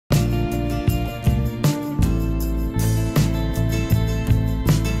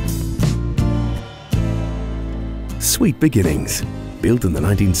Sweet beginnings. Built in the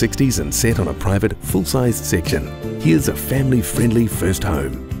 1960s and set on a private, full-sized section, here's a family-friendly first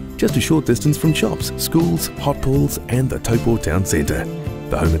home. Just a short distance from shops, schools, hot pools and the Taupo town centre.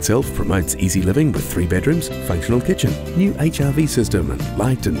 The home itself promotes easy living with 3 bedrooms, functional kitchen, new HRV system and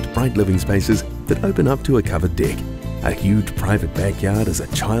light and bright living spaces that open up to a covered deck. A huge private backyard is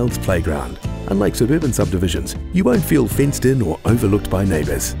a child's playground. Unlike suburban subdivisions, you won't feel fenced in or overlooked by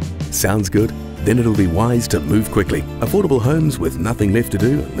neighbours. Sounds good? Then it'll be wise to move quickly. Affordable homes with nothing left to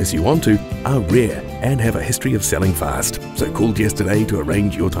do unless you want to are rare and have a history of selling fast. So call Jess today to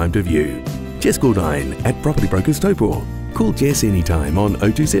arrange your time to view. Jess Gordine at Property Brokers Taupo. Call Jess anytime on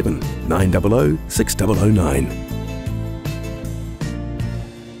 027 900 6009.